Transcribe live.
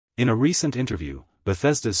In a recent interview,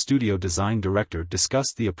 Bethesda's studio design director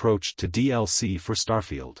discussed the approach to DLC for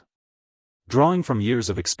Starfield. Drawing from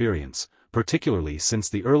years of experience, particularly since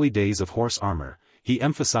the early days of Horse Armor, he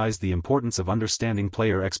emphasized the importance of understanding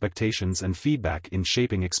player expectations and feedback in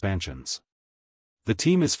shaping expansions. The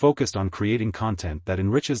team is focused on creating content that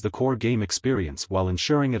enriches the core game experience while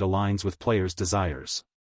ensuring it aligns with players' desires.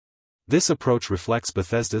 This approach reflects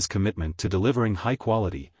Bethesda's commitment to delivering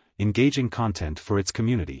high-quality, engaging content for its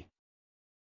community.